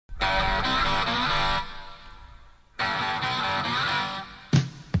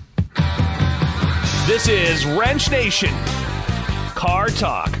This is Wrench Nation. Car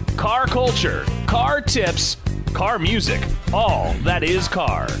talk, car culture, car tips, car music, all that is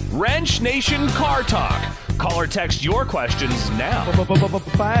car. Wrench Nation Car Talk. Call or text your questions now.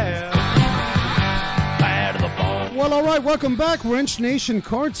 Well, all right, welcome back, Wrench Nation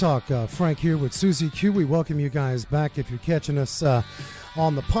Car Talk. Frank here with Susie Q. We welcome you guys back. If you're catching us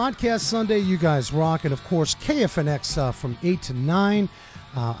on the podcast Sunday, you guys rock. And, of course, KFNX from 8 to 9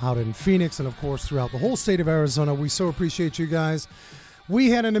 out in Phoenix and, of course, throughout the whole state of Arizona. We so appreciate you guys.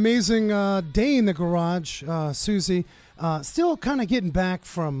 We had an amazing day in the garage, Susie. Still kind of getting back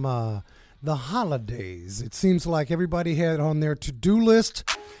from the holidays. It seems like everybody had on their to-do list,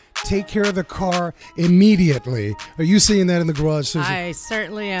 take care of the car immediately. Are you seeing that in the garage, Susie? I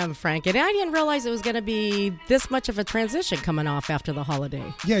certainly am, Frank. And I didn't realize it was going to be this much of a transition coming off after the holiday.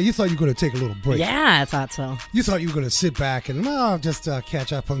 Yeah, you thought you were going to take a little break. Yeah, I thought so. You thought you were going to sit back and just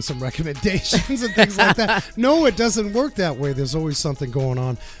catch up on some recommendations and things like that. No, it doesn't work that way. There's always something going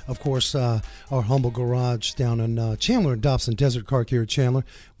on. Of course, our humble garage down in Chandler and Dobson, Desert Car Care at Chandler.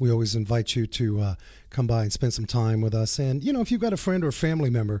 We always invite you to come by and spend some time with us. And, you know, if you've got a friend or a family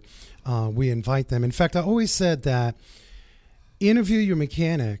member, we invite them. In fact, I always said that interview your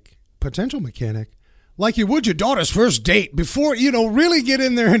mechanic, potential mechanic, like you would your daughter's first date before, really get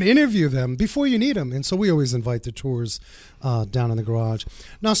in there and interview them before you need them. And so we always invite the tours down in the garage.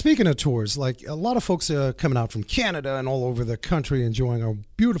 Now, speaking of tours, like a lot of folks are coming out from Canada and all over the country enjoying our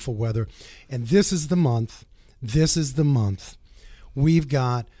beautiful weather. And this is the month. We've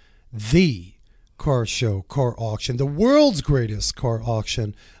got the car show, car auction, the world's greatest car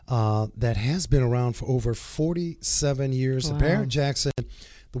auction that has been around for over 47 years. Wow. The Barrett-Jackson,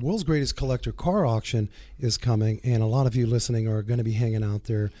 the world's greatest collector car auction is coming, and a lot of you listening are going to be hanging out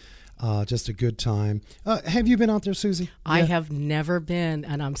there. Just a good time. Have you been out there, Susie? I have never been,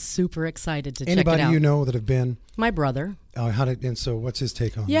 and I'm super excited to check it out. Anybody you know that have been? My brother. And so what's his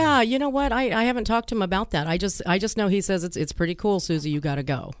take on Yeah, that? you know what? I haven't talked to him about that. I just know he says it's pretty cool, Susie. You got to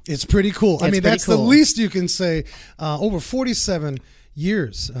go. It's pretty cool. That's cool. The least you can say. Over 47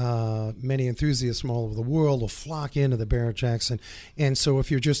 years, many enthusiasts from all over the world will flock into the Barrett-Jackson. And so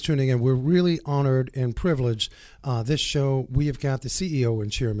if you're just tuning in, we're really honored and privileged. This show, we have got the CEO and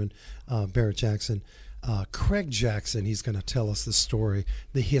chairman, Barrett-Jackson, Craig Jackson. He's going to tell us the story,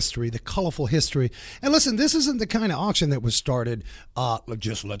 the history, the colorful history. And listen, this isn't the kind of auction that was started,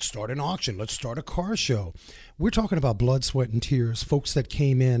 let's start an auction, let's start a car show. We're talking about blood, sweat, and tears, folks that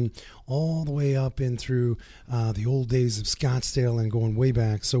came in all the way up in through the old days of Scottsdale and going way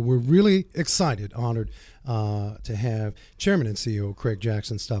back. So we're really excited, honored to have Chairman and CEO Craig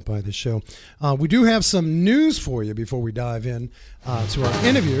Jackson stop by the show. We do have some news for you before we dive in to our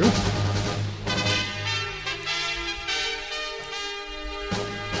interview.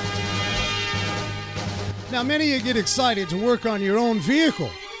 Now, many of you get excited to work on your own vehicle.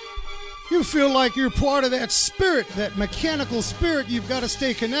 You feel like you're part of that spirit, that mechanical spirit. You've got to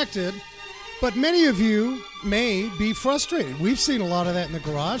stay connected. But many of you may be frustrated. We've seen a lot of that in the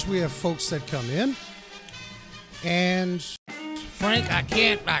garage. We have folks that come in and, Frank, I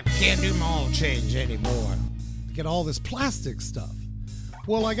can't do my oil change anymore. Get all this plastic stuff.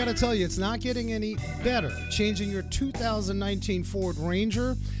 Well, I got to tell you, it's not getting any better. Changing your 2019 Ford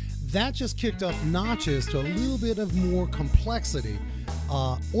Ranger, that just kicked up notches to a little bit of more complexity.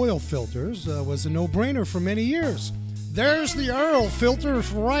 Oil filters was a no-brainer for many years. There's the oil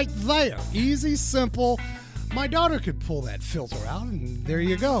filters right there. Easy, simple. My daughter could pull that filter out, and there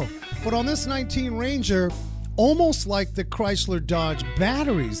you go. But on this 19 Ranger, almost like the Chrysler Dodge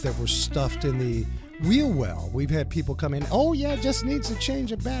batteries that were stuffed in the wheel well, we've had people come in, oh yeah, just needs to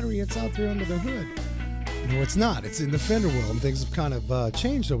change a battery. It's out there under the hood. No, it's not. It's in the fender well, and things have kind of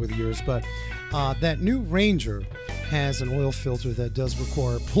changed over the years. But that new Ranger has an oil filter that does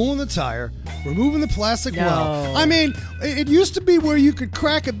require pulling the tire, removing the plastic well. I mean, it used to be where you could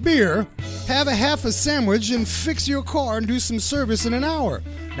crack a beer, have a half a sandwich, and fix your car and do some service in an hour.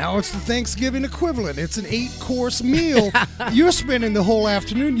 Now it's the Thanksgiving equivalent. It's an 8-course meal. You're spending the whole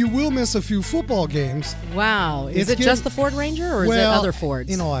afternoon. You will miss a few football games. Wow. Is it just the Ford Ranger, or is it other Fords?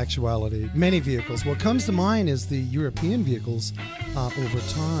 In all actuality, many vehicles. What comes to mind is the European vehicles over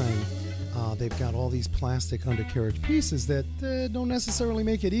time. They've got all these plastic undercarriage pieces that don't necessarily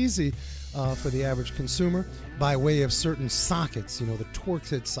make it easy for the average consumer by way of certain sockets, the Torx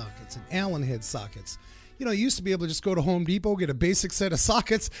head sockets and Allen head sockets. you used to be able to just go to Home Depot, get a basic set of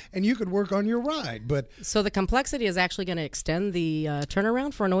sockets, and you could work on your ride. But so the complexity is actually going to extend the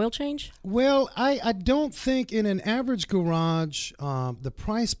turnaround for an oil change? Well, I don't think in an average garage, the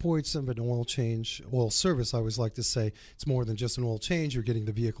price points of an oil change, oil service, I always like to say, it's more than just an oil change. You're getting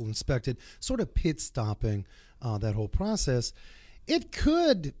the vehicle inspected, sort of pit stopping that whole process. It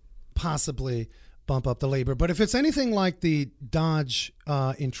could possibly bump up the labor. But if it's anything like the Dodge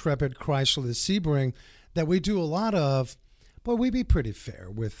Intrepid, Chrysler, the Sebring that we do a lot of, boy, we be pretty fair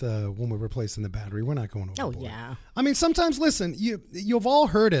with when we're replacing the battery. We're not going overboard. Oh, yeah. I mean, sometimes, listen, you've all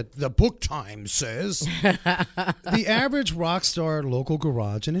heard it. The Book Times says the average rock star local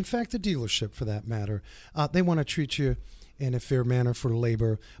garage, and in fact the dealership for that matter, they want to treat you in a fair manner for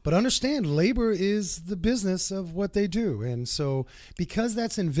labor. But understand, labor is the business of what they do. And so because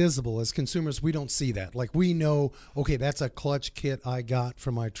that's invisible, as consumers, we don't see that. Like we know, okay, that's a clutch kit I got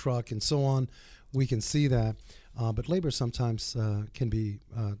for my truck and so on. We can see that. But labor sometimes can be,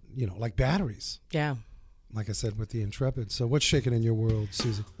 like batteries. Yeah. Like I said, with the Intrepid. So what's shaking in your world,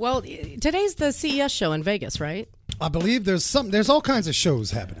 Susie? Well, today's the CES show in Vegas, right? I believe there's all kinds of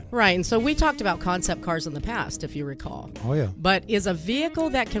shows happening. Right, and so we talked about concept cars in the past, if you recall. Oh, yeah. But is a vehicle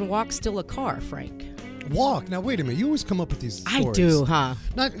that can walk still a car, Frank? Walk? Now, wait a minute. You always come up with these stories. I do, huh?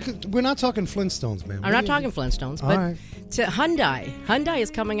 We're not talking Flintstones, man. I'm not talking Flintstones, but right. To Hyundai. Hyundai is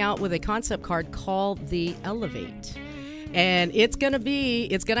coming out with a concept car called the Elevate. And it's going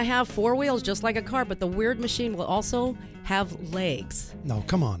to have four wheels just like a car, but the weird machine will also have legs. No,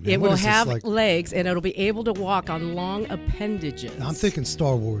 come on, man. It will have legs, and it'll be able to walk on long appendages. I'm thinking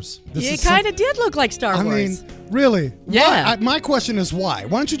Star Wars. It kind of did look like Star Wars. I mean, really? Yeah. My question is why?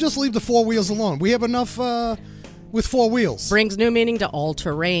 Why don't you just leave the four wheels alone? We have enough with four wheels. Brings new meaning to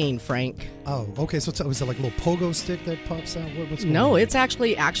all-terrain, Frank. Oh, okay. So is it like a little pogo stick that pops out? What's going No, on? it's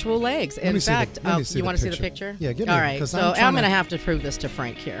actually actual legs. In fact, you want to see the picture? Yeah, get me. All right, so I'm going to have to prove this to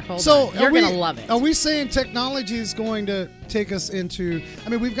Frank here. Hold on. You're going to love it. Are we saying technology is going to take us into... I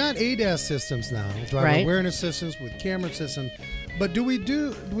mean, we've got ADAS systems now, driver awareness systems with camera systems, but do we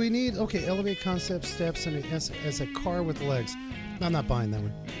need, Elevate concept steps and as a car with legs? I'm not buying that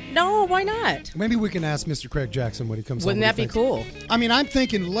one. No, why not? Maybe we can ask Mr. Craig Jackson when he comes. Wouldn't that be cool? I mean, I'm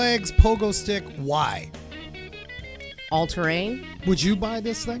thinking legs, pogo stick. Why? All terrain. Would you buy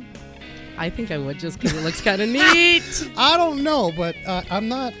this thing? I think I would, just because it looks kind of neat. I don't know, but I'm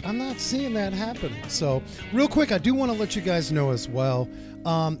not seeing that happening. So, real quick, I do want to let you guys know as well.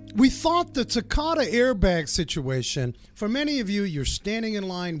 We thought the Takata airbag situation. For many of you, you're standing in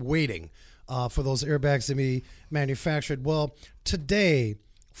line waiting for those airbags to be manufactured. Well, today,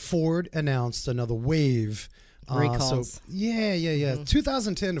 Ford announced another wave. Recalls.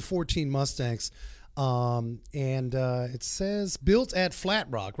 2010 to 14 Mustangs. It says built at Flat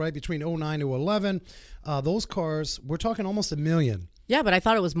Rock, right, between 09 to 11. Those cars, we're talking almost 1 million. Yeah, but I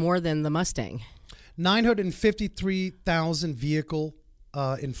thought it was more than the Mustang. 953,000 vehicle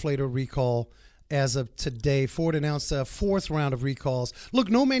inflator recall. As of today, Ford announced a fourth round of recalls. Look,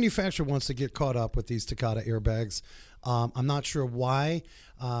 no manufacturer wants to get caught up with these Takata airbags. I'm not sure why.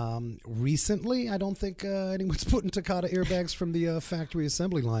 Recently, I don't think anyone's putting Takata airbags from the factory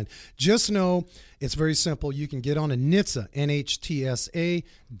assembly line. Just know it's very simple. You can get on a NHTSA,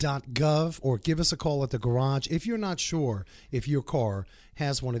 NHTSA.gov, or give us a call at the garage if you're not sure if your car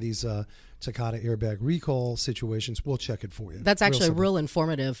has one of these Takata airbag recall situations. We'll check it for you. That's actually a real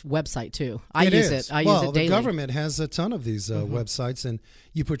informative website, too. I use it daily. The government has a ton of these websites, and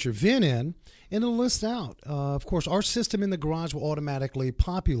you put your VIN in, and it'll list out. Of course, our system in the garage will automatically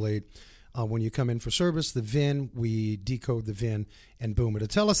populate when you come in for service. The VIN, we decode the VIN, and boom, it'll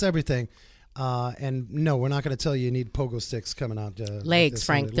tell us everything. And no, we're not going to tell you need pogo sticks coming out. Legs,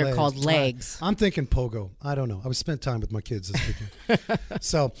 Frank. They're called legs. I'm thinking pogo. I don't know. I spent time with my kids this weekend.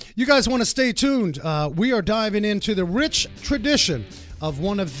 So you guys want to stay tuned. We are diving into the rich tradition of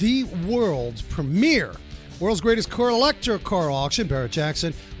one of the world's greatest collector car auction, Barrett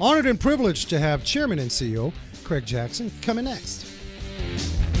Jackson. Honored and privileged to have Chairman and CEO Craig Jackson coming next.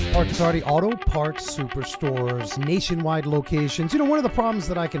 Parts Authority Auto Parts Superstores, nationwide locations. One of the problems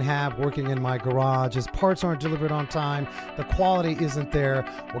that I can have working in my garage is parts aren't delivered on time. The quality isn't there.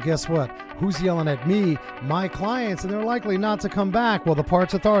 Well, guess what? Who's yelling at me? My clients, and they're likely not to come back. Well, the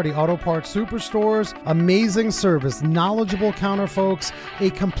Parts Authority Auto Parts Superstores, amazing service, knowledgeable counter folks, a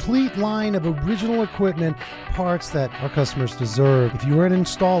complete line of original equipment, parts that our customers deserve. If you're an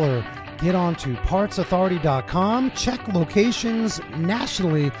installer, get on to partsauthority.com. Check locations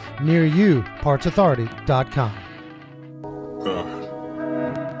nationally near you. Partsauthority.com.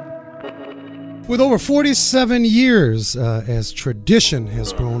 With over 47 years, as tradition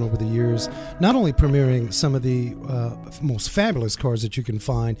has grown over the years, not only premiering some of the most fabulous cars that you can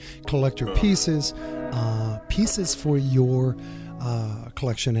find, collector pieces, pieces for your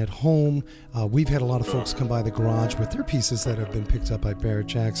collection at home. We've had a lot of folks come by the garage with their pieces that have been picked up by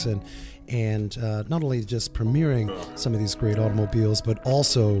Barrett-Jackson, and not only just premiering some of these great automobiles, but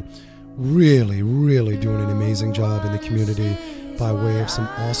also really, really doing an amazing job in the community by way of some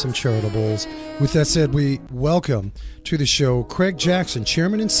awesome charitables. With that said, we welcome to the show Craig Jackson,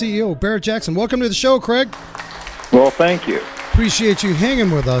 Chairman and CEO, Barrett-Jackson. Welcome to the show, Craig. Well, thank you. Appreciate you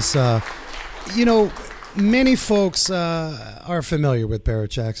hanging with us. Many folks are familiar with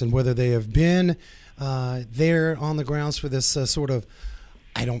Barrett-Jackson, whether they have been there on the grounds for this sort of,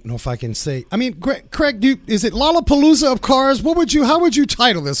 I don't know if I can say. I mean, Craig, is it Lollapalooza of cars? How would you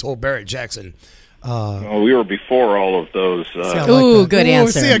title this whole Barrett-Jackson? Well, we were before all of those good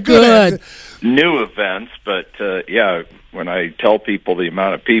answer. Good. New events, but when I tell people the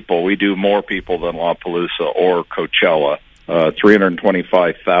amount of people, we do more people than Lollapalooza or Coachella.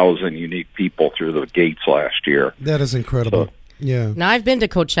 325,000 unique people through the gates last year. That is incredible. Yeah. Now, I've been to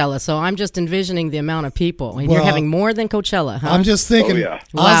Coachella, so I'm just envisioning the amount of people. And you're having more than Coachella, huh? I'm just thinking,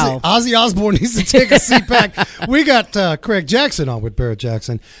 Wow. Ozzy Osbourne needs to take a seat back. We got Craig Jackson on with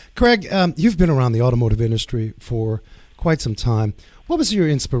Barrett-Jackson. Craig, you've been around the automotive industry for quite some time. What was your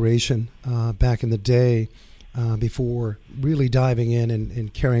inspiration back in the day before really diving in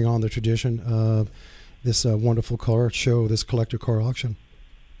and carrying on the tradition of this wonderful car show, this collector car auction?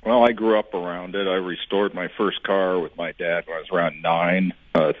 Well, I grew up around it. I restored my first car with my dad when I was around 9,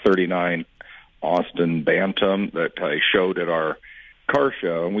 39 Austin Bantam that I showed at our car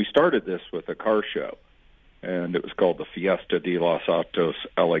show. And we started this with a car show, and it was called the Fiesta de los Autos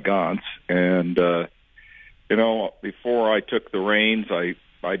Elegance. And, before I took the reins,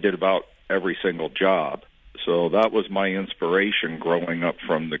 I did about every single job. So that was my inspiration growing up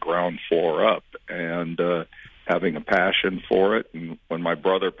from the ground floor up, and having a passion for it. And when my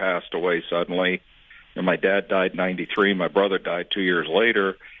brother passed away suddenly, and my dad died in 93, my brother died 2 years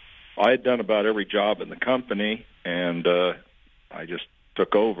later, I had done about every job in the company, and I just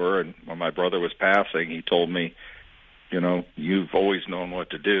took over. And when my brother was passing, he told me, you've always known what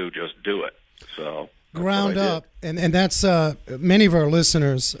to do, just do it. So ground up, and that's many of our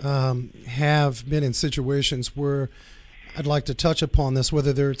listeners have been in situations where I'd like to touch upon this,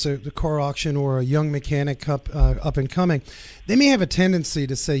 whether it's a car auction or a young mechanic up and coming. They may have a tendency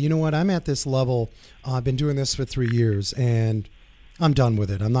to say, you know what, I'm at this level, I've been doing this for 3 years, and I'm done with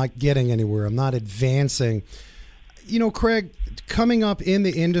it. I'm not getting anywhere. I'm not advancing. Craig, coming up in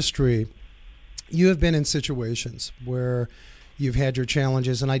the industry, you have been in situations where you've had your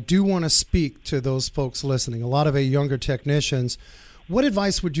challenges, and I do want to speak to those folks listening, a lot of younger technicians. What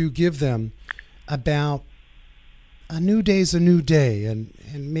advice would you give them about a new day's a new day, and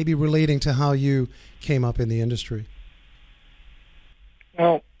maybe relating to how you came up in the industry?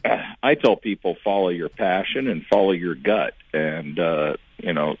 Well, I tell people follow your passion and follow your gut, and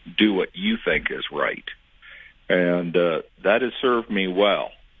do what you think is right, and that has served me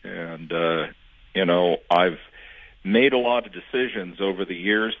well. And I've made a lot of decisions over the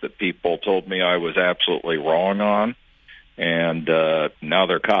years that people told me I was absolutely wrong on, and now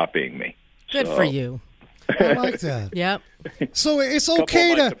they're copying me. Good for you. I like that. Yep. So it's okay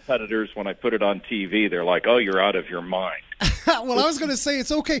okay to. My competitors, when I put it on TV, they're like, "Oh, you're out of your mind." Well, I was going to say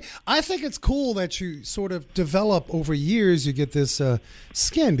it's okay. I think it's cool that you sort of develop over years. You get this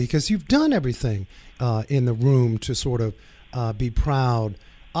skin because you've done everything in the room to sort of be proud.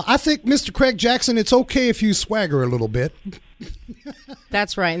 I think, Mr. Craig Jackson, it's okay if you swagger a little bit.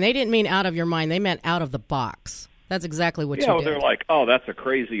 That's right. And they didn't mean out of your mind. They meant out of the box. That's exactly what you did. Yeah, they're like, oh, that's a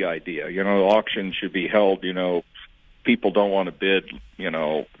crazy idea. The auction should be held, people don't want to bid,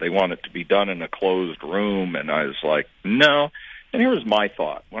 they want it to be done in a closed room. And I was like, no. And here was my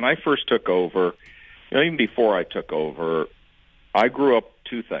thought. When I first took over, even before I took over, I grew up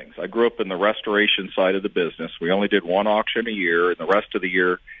two things. I grew up in the restoration side of the business. We only did one auction a year, and the rest of the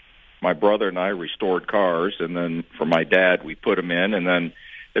year, my brother and I restored cars. And then for my dad, we put them in. And then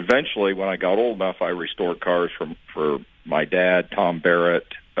eventually, when I got old enough, I restored cars for my dad, Tom Barrett,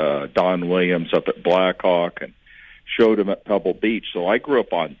 Don Williams up at Blackhawk, and showed him at Pebble Beach. So I grew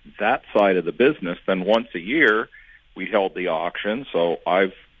up on that side of the business. Then once a year, we held the auction. So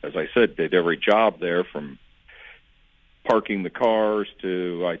I've, as I said, did every job there, from parking the cars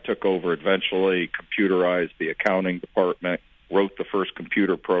to I took over eventually, computerized the accounting department, wrote the first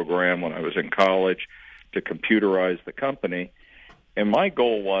computer program when I was in college to computerize the company. And my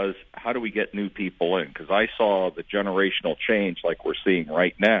goal was, how do we get new people in? Because I saw the generational change like we're seeing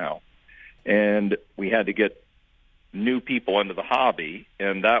right now. and we had to get new people into the hobby,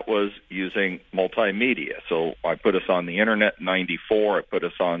 and that was using multimedia. So I put us on the internet in 94. I put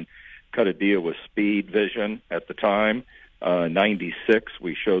us cut a deal with Speed Vision at the time. 96,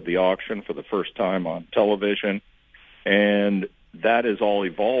 we showed the auction for the first time on television, and that is all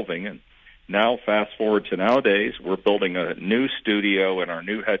evolving. And now, fast forward to nowadays, we're building a new studio in our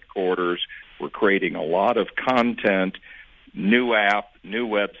new headquarters. We're creating a lot of content, new app, new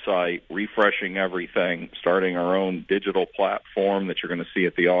website, refreshing everything, starting our own digital platform that you're going to see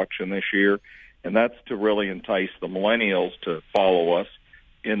at the auction this year. And that's to really entice the millennials to follow us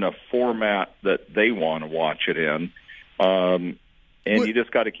in a format that they want to watch it in. And you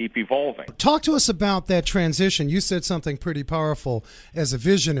just got to keep evolving. Talk to us about that transition. You said something pretty powerful as a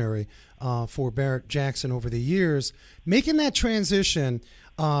visionary for Barrett-Jackson over the years. Making that transition,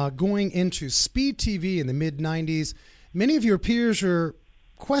 going into Speed TV in the mid-'90s, many of your peers are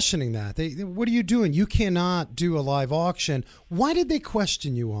questioning that. What are you doing? You cannot do a live auction. Why did they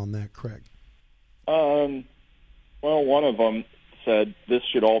question you on that, Craig? Well, one of them said this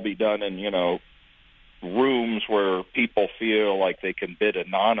should all be done in, rooms where people feel like they can bid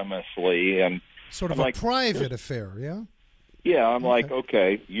anonymously, and sort of a private affair, yeah? Yeah, I'm like,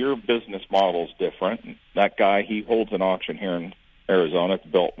 okay, your business model's different. That guy, he holds an auction here in Arizona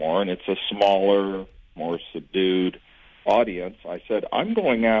at Biltmore, and it's a smaller, more subdued audience. I said, I'm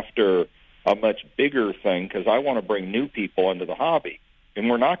going after a much bigger thing because I want to bring new people into the hobby. And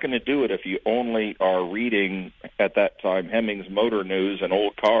we're not going to do it if you only are reading, at that time, Hemmings Motor News and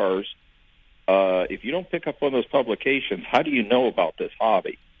old cars. If you don't pick up one of those publications, how do you know about this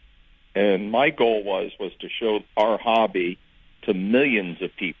hobby? And my goal was to show our hobby to millions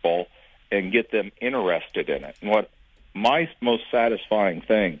of people and get them interested in it. And what my most satisfying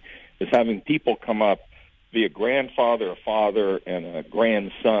thing is having people come up, be a grandfather, a father, and a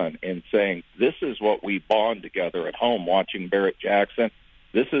grandson, and saying, this is what we bond together at home watching Barrett-Jackson.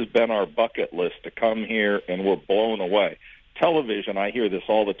 This has been our bucket list to come here, and we're blown away. Television, I hear this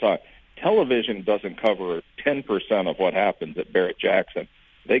all the time. Television doesn't cover 10% of what happens at Barrett-Jackson.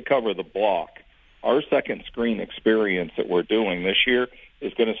 They cover the block. Our second screen experience that we're doing this year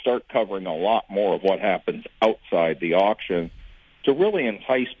is going to start covering a lot more of what happens outside the auction to really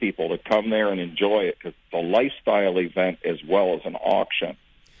entice people to come there and enjoy it, because it's a lifestyle event as well as an auction.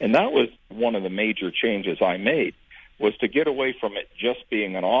 And that was one of the major changes I made, was to get away from it just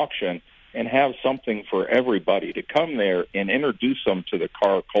being an auction and have something for everybody to come there and introduce them to the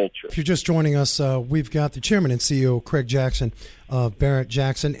car culture. If you're just joining us, we've got the chairman and CEO, Craig Jackson of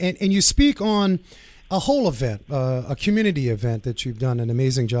Barrett-Jackson, and you speak on a whole event, a community event that you've done an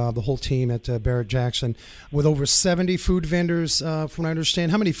amazing job, the whole team at Barrett-Jackson, with over 70 food vendors, from what I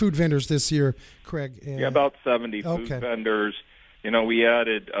understand. How many food vendors this year, Craig? Yeah, about 70 food vendors. We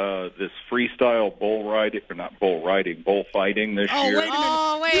added this freestyle bullfighting this year. Wait a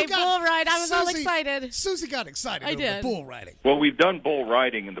minute. Bull ride. I was all excited. Susie got excited over did. bull riding. Well, we've done bull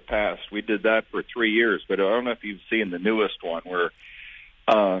riding in the past. We did that for 3 years, but I don't know if you've seen the newest one where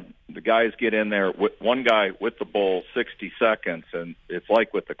the guys get in there, one guy with the bull, 60 seconds, and it's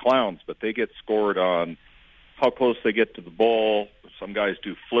like with the clowns, but they get scored on how close they get to the bull. Some guys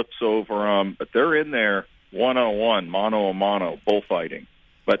do flips over them, but they're in there one-on-one, mano-a-mano, bullfighting,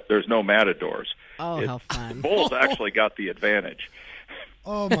 but there's no matadors. Oh, how fun. The bulls actually got the advantage.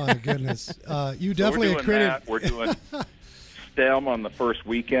 Oh, my goodness. You definitely accredited. We're doing STEM on the first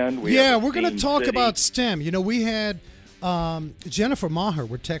weekend. We're going to talk about STEM. We had Jennifer Maher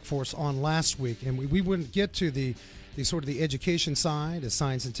with TechForce on last week, and we wouldn't get to the sort of the education side, the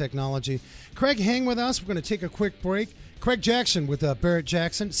science and technology. Craig, hang with us. We're going to take a quick break. Craig Jackson with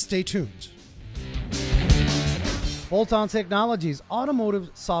Barrett-Jackson. Stay tuned. Bolt-On Technologies Automotive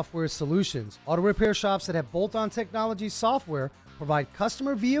Software Solutions. Auto repair shops that have Bolt-On Technology software provide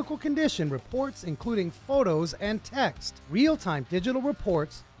customer vehicle condition reports, including photos and text, real-time digital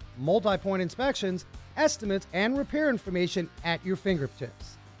reports, multi-point inspections, estimates, and repair information at your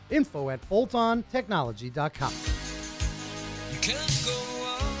fingertips. Info at boltontechnology.com.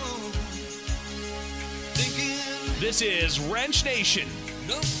 This is Wrench Nation.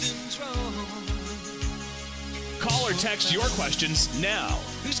 Nothing's wrong. Call or text your questions now.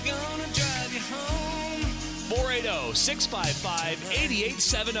 Who's gonna drive you home?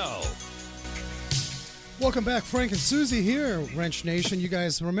 480-655-8870. Welcome back. Frank and Susie here, Wrench Nation. You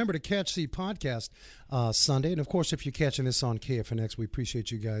guys remember to catch the podcast Sunday. And, of course, if you're catching this on KFNX, we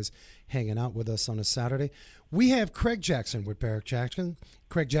appreciate you guys hanging out with us on a Saturday. We have Craig Jackson with Barrett-Jackson.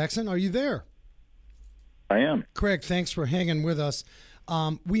 Craig Jackson, are you there? I am. Craig, thanks for hanging with us.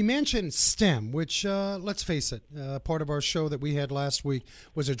 We mentioned STEM, which, let's face it, part of our show that we had last week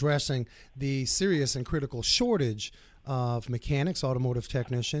was addressing the serious and critical shortage of mechanics, automotive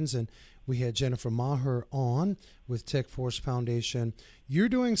technicians, and we had Jennifer Maher on with Tech Force Foundation. You're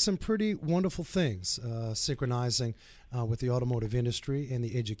doing some pretty wonderful things, synchronizing with the automotive industry and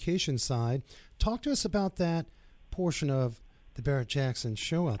the education side. Talk to us about that portion of the Barrett-Jackson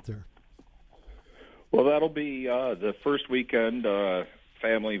show out there. Well, that'll be the first weekend,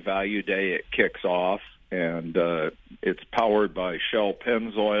 Family Value Day. It kicks off, and it's powered by Shell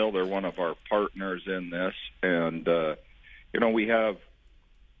Pennzoil. They're one of our partners in this, and we have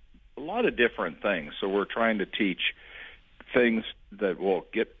a lot of different things. So we're trying to teach things that will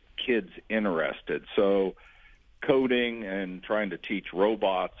get kids interested. So coding and trying to teach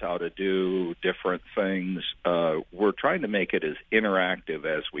robots how to do different things. We're trying to make it as interactive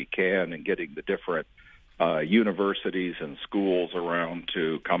as we can and getting the different universities and schools around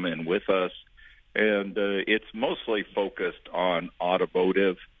to come in with us. And it's mostly focused on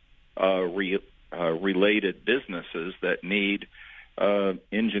automotive related businesses that need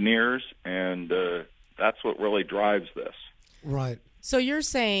engineers, and that's what really drives this. Right. So you're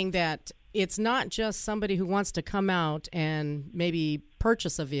saying that it's not just somebody who wants to come out and maybe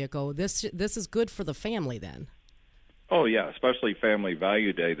purchase a vehicle. This is good for the family then. Oh, yeah, especially Family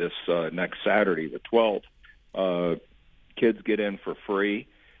Value Day this next Saturday, the 12th. Kids get in for free,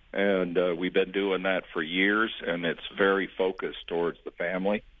 and we've been doing that for years, and it's very focused towards the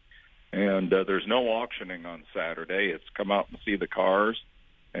family. And there's no auctioning on Saturday. It's come out and see the cars,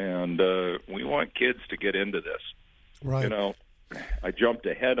 and we want kids to get into this. Right. I jumped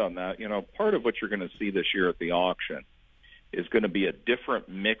ahead on that. Part of what you're going to see this year at the auction is going to be a different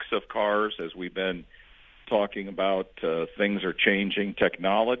mix of cars, as we've been talking about. Things are changing,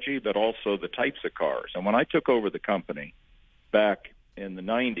 technology, but also the types of cars. And when I took over the company back in the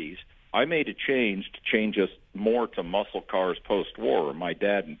 90s, I made a change us more to muscle cars post-war. My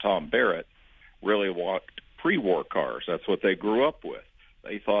dad and Tom Barrett really walked pre-war cars. That's what they grew up with.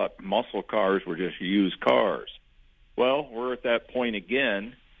 They thought muscle cars were just used cars. Well, we're at that point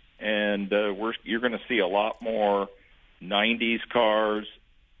again, and you're going to see a lot more 90s cars,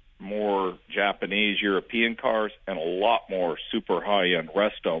 more Japanese, European cars, and a lot more super high-end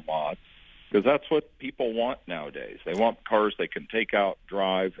resto mods, because that's what people want nowadays. They want cars they can take out,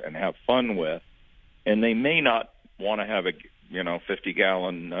 drive, and have fun with, and they may not want to have a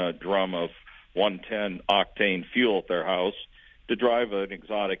 50-gallon drum of 110 octane fuel at their house to drive an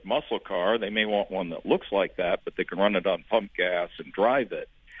exotic muscle car. They may want one that looks like that, but they can run it on pump gas and drive it.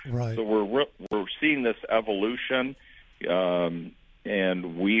 Right. So we're seeing this evolution,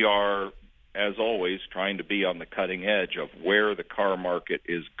 and we are, as always, trying to be on the cutting edge of where the car market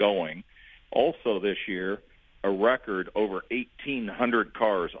is going. Also this year, a record over 1,800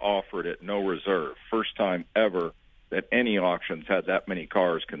 cars offered at no reserve. First time ever that any auctions had that many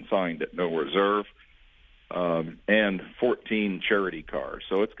cars consigned at no reserve, and 14 charity cars.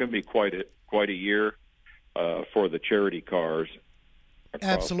 So it's going to be quite a year for the charity cars.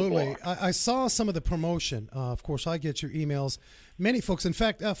 Absolutely. I saw some of the promotion. Of course, I get your emails. Many folks, in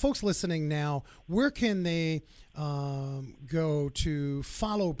fact, folks listening now, where can they go to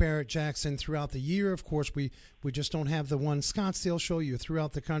follow Barrett-Jackson throughout the year? Of course, we just don't have the one Scottsdale show. You're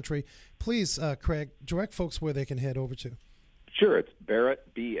throughout the country. Please, Craig, direct folks where they can head over to. Sure. It's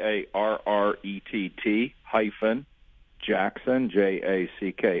Barrett, BARRETT Jackson,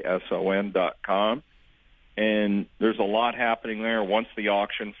 JACKSON.com. And there's a lot happening there. Once the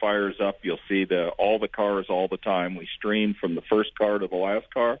auction fires up, you'll see all the cars all the time. We stream from the first car to the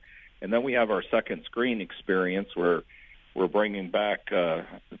last car. And then we have our second screen experience where we're bringing back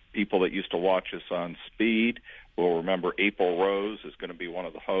people that used to watch us on Speed. We'll remember April Rose is going to be one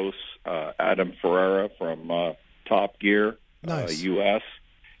of the hosts. Adam Ferreira from Top Gear, nice. U.S.,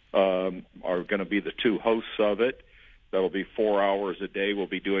 are going to be the two hosts of it. That'll be 4 hours a day. We'll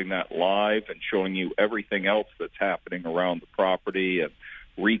be doing that live and showing you everything else that's happening around the property and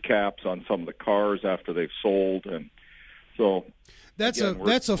recaps on some of the cars after they've sold. And so that's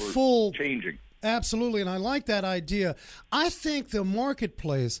we're full changing. Absolutely, and I like that idea. I think the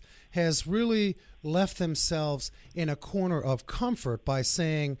marketplace has really left themselves in a corner of comfort by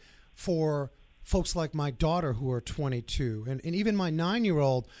saying, for folks like my daughter who are 22 and even my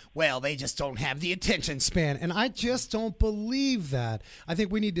 9-year-old, well, they just don't have the attention span. And I just don't believe that. I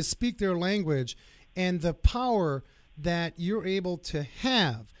think we need to speak their language, and the power that you're able to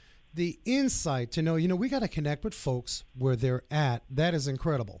have, the insight to know, we got to connect with folks where they're at. That is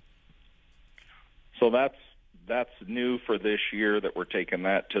incredible. So that's new for this year, that we're taking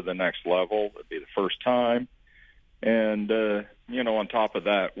that to the next level. It'll be the first time. And, on top of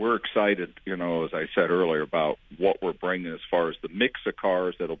that, we're excited, as I said earlier, about what we're bringing as far as the mix of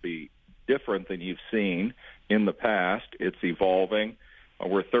cars that'll be different than you've seen in the past. It's evolving.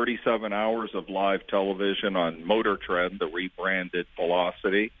 We're 37 hours of live television on Motor Trend, the rebranded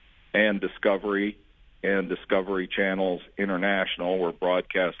Velocity, and Discovery Channels International. We're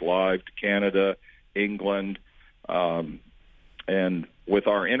broadcast live to Canada, England, and with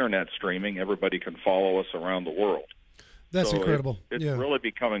our internet streaming, everybody can follow us around the world. That's incredible. It's really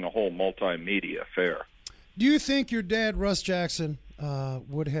becoming a whole multimedia affair. Do you think your dad, Russ Jackson,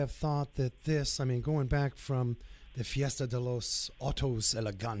 would have thought that this, going back from the Fiesta de los Autos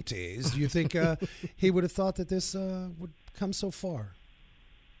Elegantes, do you think he would have thought that this would come so far?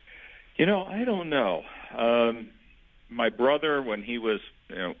 I don't know. My brother, when he was,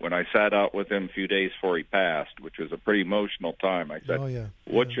 when I sat out with him a few days before he passed, which was a pretty emotional time, I said,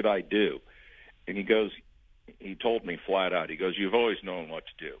 what should I do? And he told me flat out, he goes, you've always known what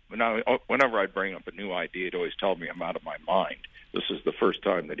to do. Now, whenever I bring up a new idea, he'd always tell me I'm out of my mind. This is the first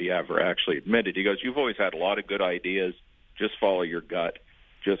time that he ever actually admitted. He goes, you've always had a lot of good ideas. Just follow your gut.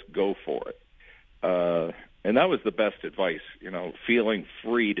 Just go for it. And that was the best advice, feeling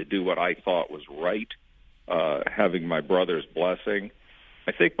free to do what I thought was right, having my brother's blessing.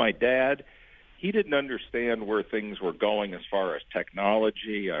 I think my dad, he didn't understand where things were going as far as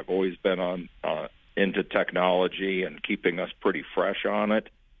technology. I've always been into technology and keeping us pretty fresh on it.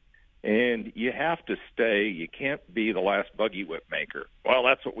 And you have to stay. You can't be the last buggy whip maker. Well,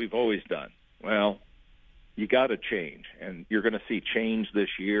 that's what we've always done. Well, you got to change, and you're going to see change this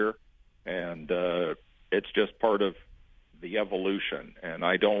year, and it's just part of the evolution. And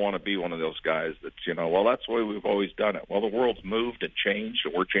I don't want to be one of those guys that's, that's the way we've always done it. Well, the world's moved and changed,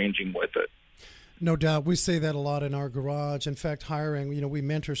 and we're changing with it. No doubt. We say that a lot in our garage. In fact, hiring, we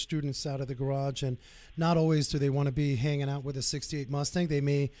mentor students out of the garage, and not always do they want to be hanging out with a 68 Mustang. They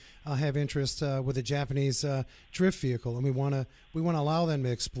may have interest with a Japanese drift vehicle, and we want to allow them to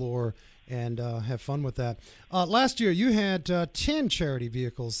explore and have fun with that. Last year, you had 10 charity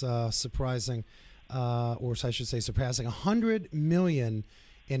vehicles surpassing $100 million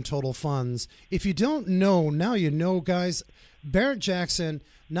in total funds. If you don't know, now you know, guys. Barrett Jackson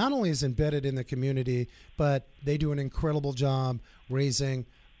not only is embedded in the community, but they do an incredible job raising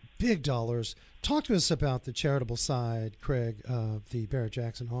big dollars. Talk to us about the charitable side, Craig, of the Barrett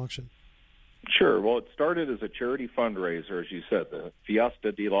Jackson auction. Sure. Well, it started as a charity fundraiser, as you said. The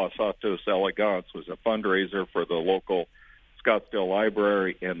Fiesta de los Autos Elegantes was a fundraiser for the local Scottsdale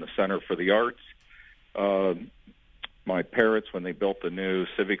Library and the Center for the Arts. My parents, when they built the new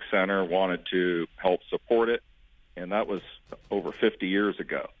Civic Center, wanted to help support it, and that was over 50 years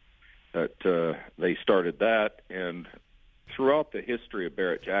ago that they started that. And throughout the history of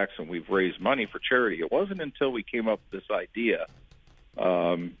Barrett Jackson, we've raised money for charity. It wasn't until we came up with this idea,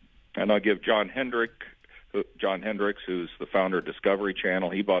 and I'll give John Hendricks, who's the founder of Discovery Channel,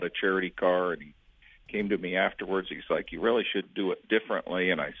 he bought a charity car, and he came to me afterwards. He's like, you really should do it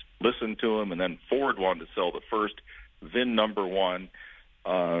differently. And I listened to him, and then Ford wanted to sell the first VIN number 1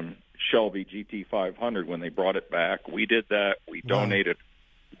 Shelby GT500 when they brought it back. We did that. We donated.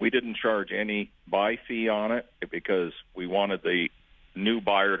 We didn't charge any buy fee on it because we wanted the new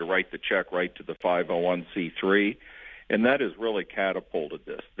buyer to write the check right to the 501c3, and that has really catapulted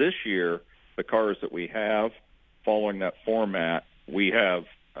this. This year, the cars that we have, following that format, we have,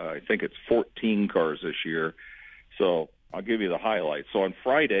 I think it's 14 cars this year. So I'll give you the highlights. So on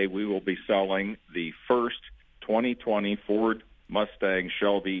Friday, we will be selling the first 2020 Ford Mustang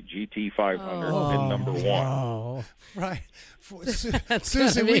Shelby GT500 VIN number 1. Wow. Right.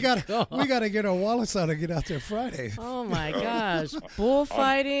 Susan, we got to get our wallets out and get out there Friday. Oh, my gosh.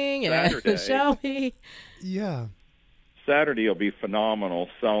 Bullfighting and Shelby. Yeah. Saturday will be phenomenal,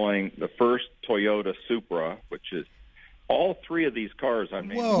 selling the first Toyota Supra, which is all 3 of these cars I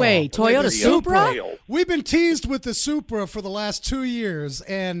made. Wait, Toyota Supra? We've been teased with the Supra for the last 2 years,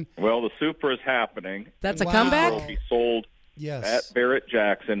 and well, the Supra is happening. That's a comeback? It will be sold at Barrett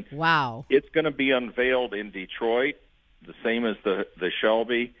Jackson. Wow. It's going to be unveiled in Detroit, the same as the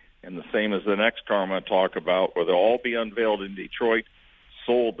Shelby, and the same as the next car I'm going to talk about, where they'll all be unveiled in Detroit,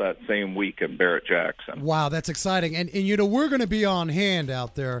 sold that same week in Barrett Jackson. Wow, that's exciting. And we're going to be on hand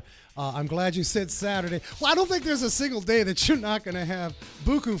out there. I'm glad you said Saturday. Well, I don't think there's a single day that you're not going to have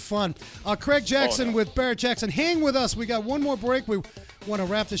buku fun. Craig Jackson with Barrett Jackson. Hang with us. We got one more break. We want to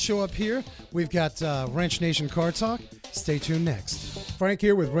wrap the show up here. We've got Wrench Nation Car Talk. Stay tuned next. Frank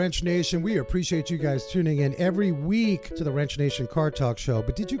here with Wrench Nation. We appreciate you guys tuning in every week to the Wrench Nation Car Talk show.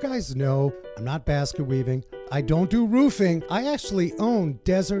 But did you guys know I'm not basket weaving? I don't do roofing. I actually own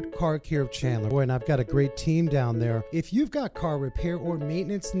Desert Car Care of Chandler. Boy, and I've got a great team down there. If you've got car repair or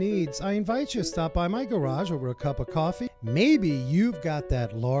maintenance needs, I invite you to stop by my garage over a cup of coffee. Maybe you've got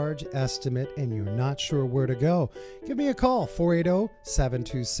that large estimate and you're not sure where to go. Give me a call,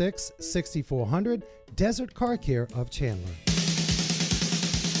 480-726-6400, Desert Car Care of Chandler.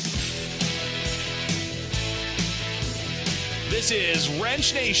 This is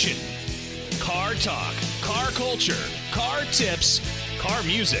Wrench Nation. Car talk, car culture, car tips, car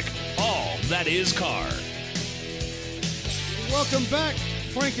music, all that is car. Welcome back,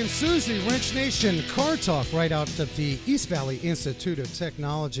 Frank and Susie, Wrench Nation Car Talk, right out of the East Valley Institute of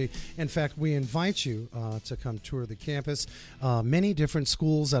Technology. In fact, we invite you to come tour the campus. Many different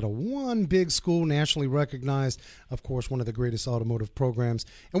schools out of one big school, nationally recognized, of course, one of the greatest automotive programs.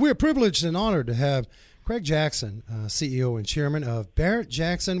 And we are privileged and honored to have Craig Jackson, CEO and chairman of Barrett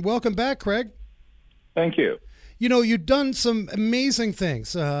Jackson. Welcome back, Craig. Thank you. You know, you've done some amazing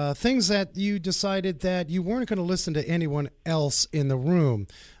things, things that you decided that you weren't going to listen to anyone else in the room.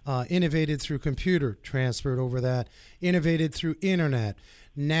 Innovated through computer, transferred over that, innovated through internet.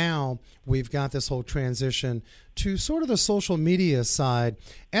 Now we've got this whole transition to sort of the social media side.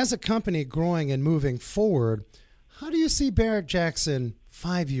 As a company growing and moving forward, how do you see Barrett Jackson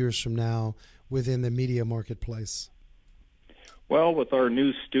 5 years from now within the media marketplace? Well, with our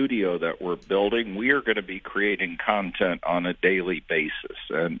new studio that we're building, we are going to be creating content on a daily basis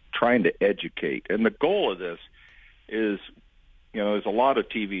and trying to educate. And the goal of this is, you know, there's a lot of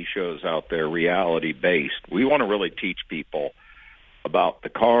TV shows out there, reality-based. We want to really teach people about the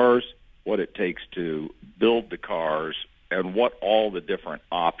cars, what it takes to build the cars, and what all the different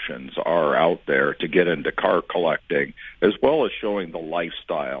options are out there to get into car collecting, as well as showing the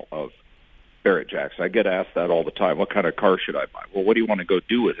lifestyle of Barrett Jackson. I get asked that all the time. What kind of car should I buy? Well, what do you want to go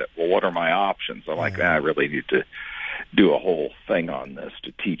do with it? Well, what are my options? I'm like, I really need to do a whole thing on this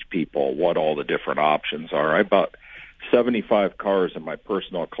to teach people what all the different options are. I bought 75 cars in my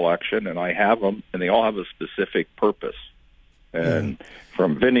personal collection, and I have them, and they all have a specific purpose. And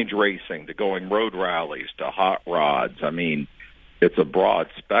from vintage racing to going road rallies to hot rods, I mean, it's a broad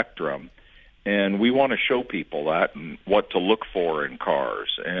spectrum. And we want to show people that and what to look for in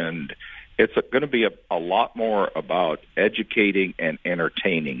cars. And it's going to be a lot more about educating and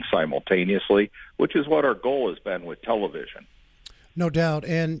entertaining simultaneously, which is what our goal has been with television. No doubt.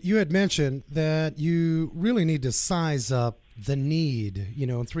 And you had mentioned that you really need to size up the need, you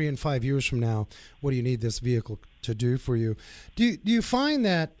know, in 3 and 5 years from now, what do you need this vehicle to do for you? Do you find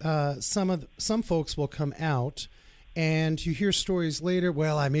that some folks will come out and you hear stories later,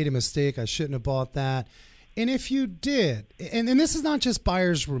 well, I made a mistake, I shouldn't have bought that. And if you did, and this is not just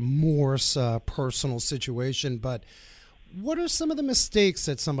buyer's remorse, personal situation, but what are some of the mistakes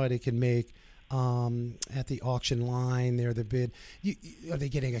that somebody can make at the auction line there, the bid? Are they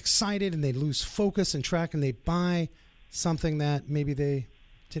getting excited and they lose focus and track and they buy something that maybe they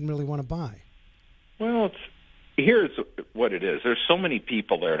didn't really want to buy? Well, here's what it is. There's so many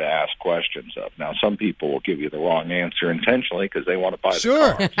people there to ask questions of. Now, some people will give you the wrong answer intentionally because they want to buy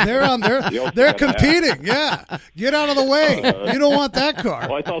the car. They're competing. Yeah. Get out of the way. You don't want that car.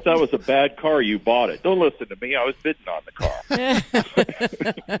 Well, I thought that was a bad car. You bought it. Don't listen to me. I was bidding on the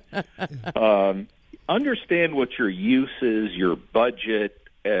car. Understand what your use is, your budget,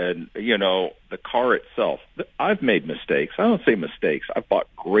 and, you know, the car itself. I've made mistakes. I don't say mistakes. I've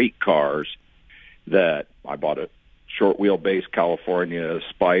bought great cars that I bought a short wheelbase California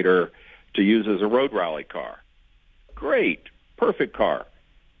Spider to use as a road rally car. Great, perfect car.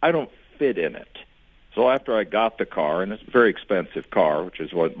 I don't fit in it. So after I got the car, and it's a very expensive car, which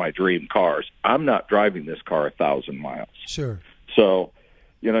is one of my dream cars, I'm not driving this car 1,000 miles. Sure. So,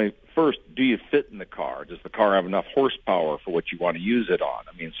 you know, first, do you fit in the car? Does the car have enough horsepower for what you want to use it on?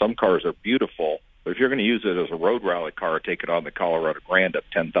 I mean, some cars are beautiful, but if you're going to use it as a road rally car, take it on the Colorado Grand up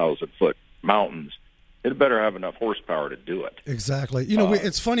 10,000-foot mountains, it better have enough horsepower to do it. Exactly. You know,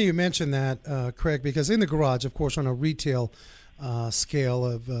 it's funny you mentioned that, Craig, because in the garage, of course, on a retail scale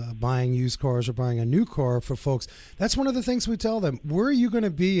of buying used cars or buying a new car for folks, that's one of the things we tell them. Where are you going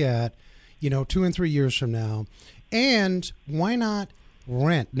to be at, 2 and 3 years from now? And why not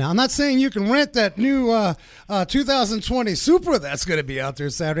rent? Now, I'm not saying you can rent that new 2020 Supra that's going to be out there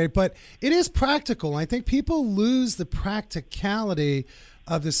Saturday, but it is practical. I think people lose the practicality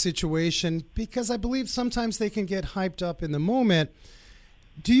of the situation because I believe sometimes they can get hyped up in the moment.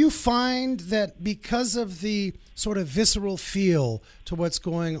 Do you find that because of the sort of visceral feel to what's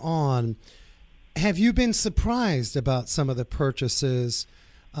going on, have you been surprised about some of the purchases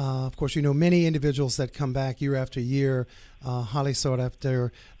Of course, you know many individuals that come back year after year, highly sought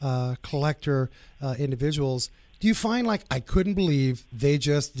after collector individuals. Do you find like, I couldn't believe they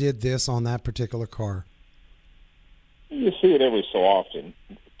just did this on that particular car? You see it every so often.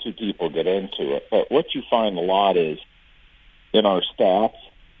 Two people get into it. But what you find a lot is in our stats,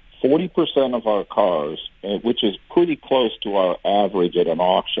 40% of our cars, which is pretty close to our average at an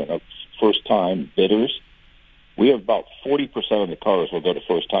auction of first-time bidders, we have about 40% of the cars will go to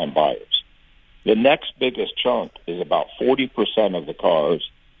first-time buyers. The next biggest chunk is about 40% of the cars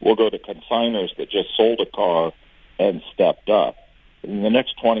will go to consigners that just sold a car and stepped up. And the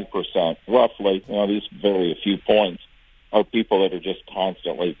next 20%, roughly, these vary a few points, are people that are just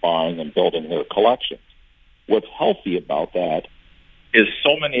constantly buying and building their collections. What's healthy about that is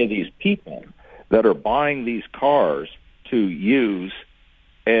so many of these people that are buying these cars to use,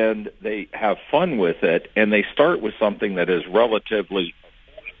 and they have fun with it, and they start with something that is relatively,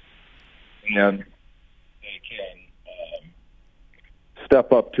 and they can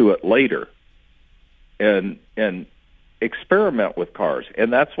step up to it later and experiment with cars.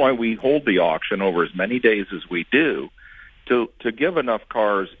 And that's why we hold the auction over as many days as we do, to give enough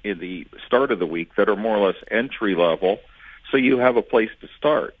cars in the start of the week that are more or less entry level, so you have a place to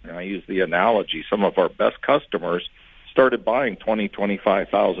start. And I use the analogy, some of our best customers started buying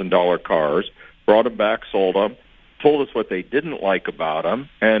 $20,000-$25,000 cars, brought them back, sold them, told us what they didn't like about them,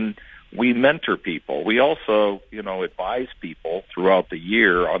 and we mentor people. We also, advise people throughout the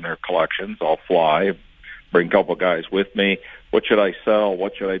year on their collections. I'll fly, bring a couple guys with me. What should I sell?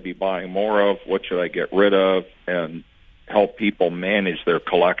 What should I be buying more of? What should I get rid of? And help people manage their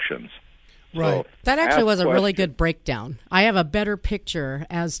collections. Right. So, That actually was a really question. good breakdown. I have a better picture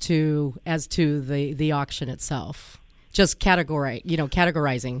as to the auction itself. Just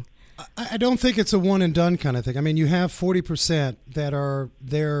categorizing. I don't think it's a one and done kind of thing. I mean, you have 40% that are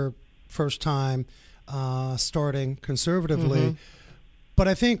their first time starting conservatively. But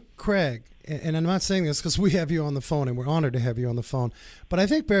I think, Craig, and I'm not saying this because we have you on the phone and we're honored to have you on the phone, but I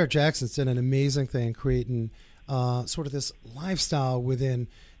think Barrett-Jackson's done an amazing thing creating sort of this lifestyle within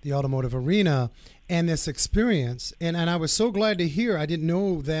the automotive arena and this experience. And I was so glad to hear, I didn't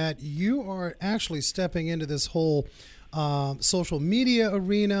know that you are actually stepping into this whole social media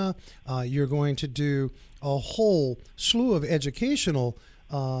arena. You're going to do a whole slew of educational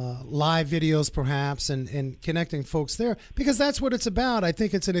live videos perhaps and connecting folks there, because that's what it's about. I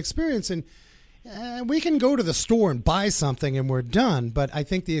think it's an experience, and we can go to the store and buy something and we're done, but I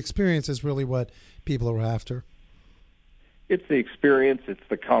think the experience is really what people are after. It's the experience. It's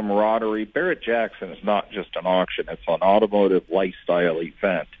the camaraderie. Barrett-Jackson is not just an auction. It's an automotive lifestyle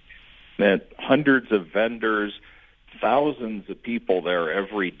event. And hundreds of vendors, thousands of people there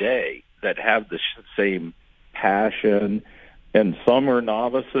every day that have the same passion, and some are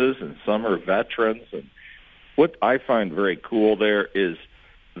novices and some are veterans. And what I find very cool there is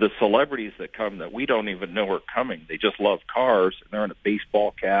the celebrities that come that we don't even know are coming. They just love cars, and they're in a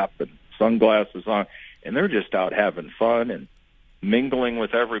baseball cap and sunglasses on, and they're just out having fun and mingling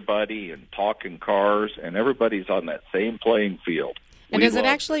with everybody and talking cars, and everybody's on that same playing field. And does it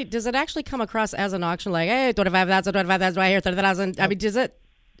actually come across as an auction, like, hey, 25,000 right here, 30,000? I mean, does it?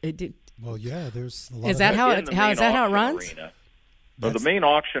 Well, yeah, there's a lot Is of that that. how is that how it runs? So the main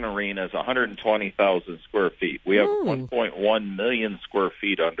auction arena is 120,000 square feet. We have 1.1 million square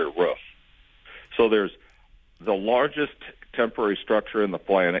feet under roof. So there's the largest temporary structure in the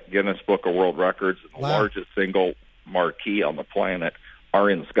planet, Guinness Book of World Records, and the largest single marquee on the planet are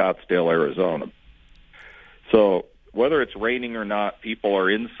in Scottsdale, Arizona. So whether it's raining or not, people are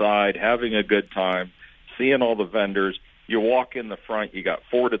inside having a good time, seeing all the vendors. You walk in the front, you got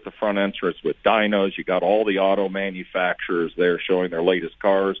Ford at the front entrance with dynos. You got all the auto manufacturers there showing their latest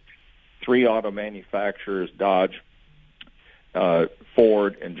cars. 3 auto manufacturers, Dodge,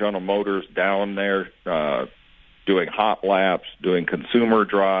 Ford, and General Motors down there doing hot laps, doing consumer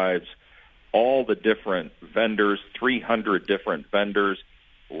drives, all the different vendors, 300 different vendors,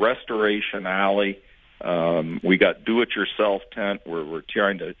 Restoration Alley. We got do-it-yourself tent where we're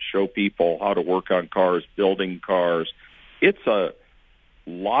trying to show people how to work on cars, building cars. It's a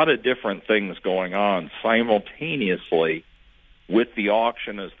lot of different things going on simultaneously with the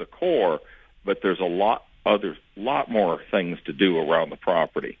auction as the core, but there's a lot more things to do around the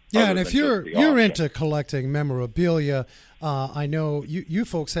property. Yeah, and if you're into collecting memorabilia, I know you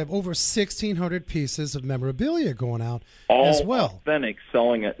folks have over 1,600 pieces of memorabilia going out as well. Authentic,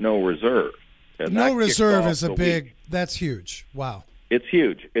 selling at no reserve. And no reserve is a big, that's huge. Wow. It's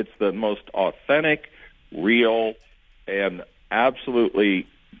huge. It's the most authentic, real, and absolutely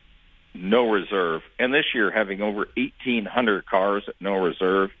no reserve. And this year, having over 1,800 cars at no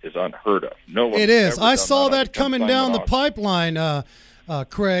reserve is unheard of. No one. It is. ever I done saw on a that coming down the consignment pipeline,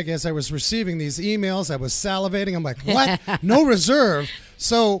 Craig, as I was receiving these emails. I was salivating. I'm like, what? No reserve?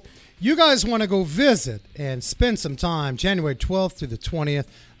 So you guys want to go visit and spend some time January 12th through the 20th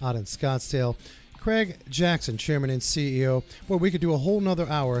out in Scottsdale. Craig Jackson, Chairman and CEO. Boy, we could do a whole nother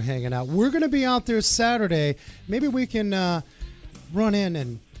hour hanging out. We're going to be out there Saturday. Maybe we can run in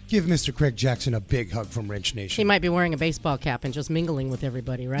and give Mr. Craig Jackson a big hug from Wrench Nation. He might be wearing a baseball cap and just mingling with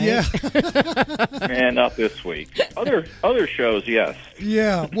everybody, right? Yeah. Man, not this week. Other shows, yes.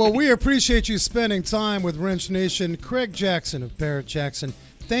 Yeah. Well, we appreciate you spending time with Wrench Nation. Craig Jackson of Barrett Jackson,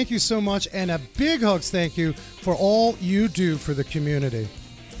 thank you so much. And a big hugs thank you for all you do for the community.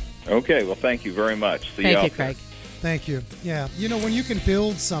 Okay, well, thank you very much. See Thank out you, there. Craig. Thank you. Yeah. You know, when you can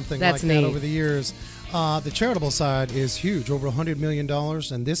build something That's like that neat. over the years, the charitable side is huge, over $100 million.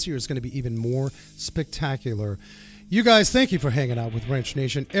 And this year is going to be even more spectacular. You guys, thank you for hanging out with Wrench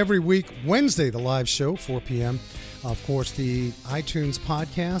Nation. Every week, Wednesday, the live show, 4 p.m. Of course, the iTunes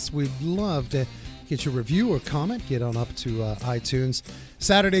podcast. We'd love to get your review or comment. Get on up to iTunes.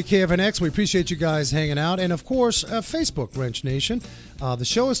 Saturday, KFNX. We appreciate you guys hanging out. And, of course, Facebook, Wrench Nation. The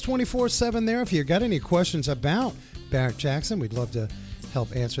show is 24/7 there. If you got any questions about Barrett Jackson, we'd love to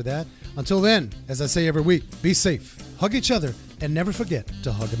help answer that. Until then, as I say every week, be safe, hug each other, and never forget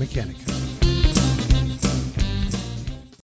to hug a mechanic.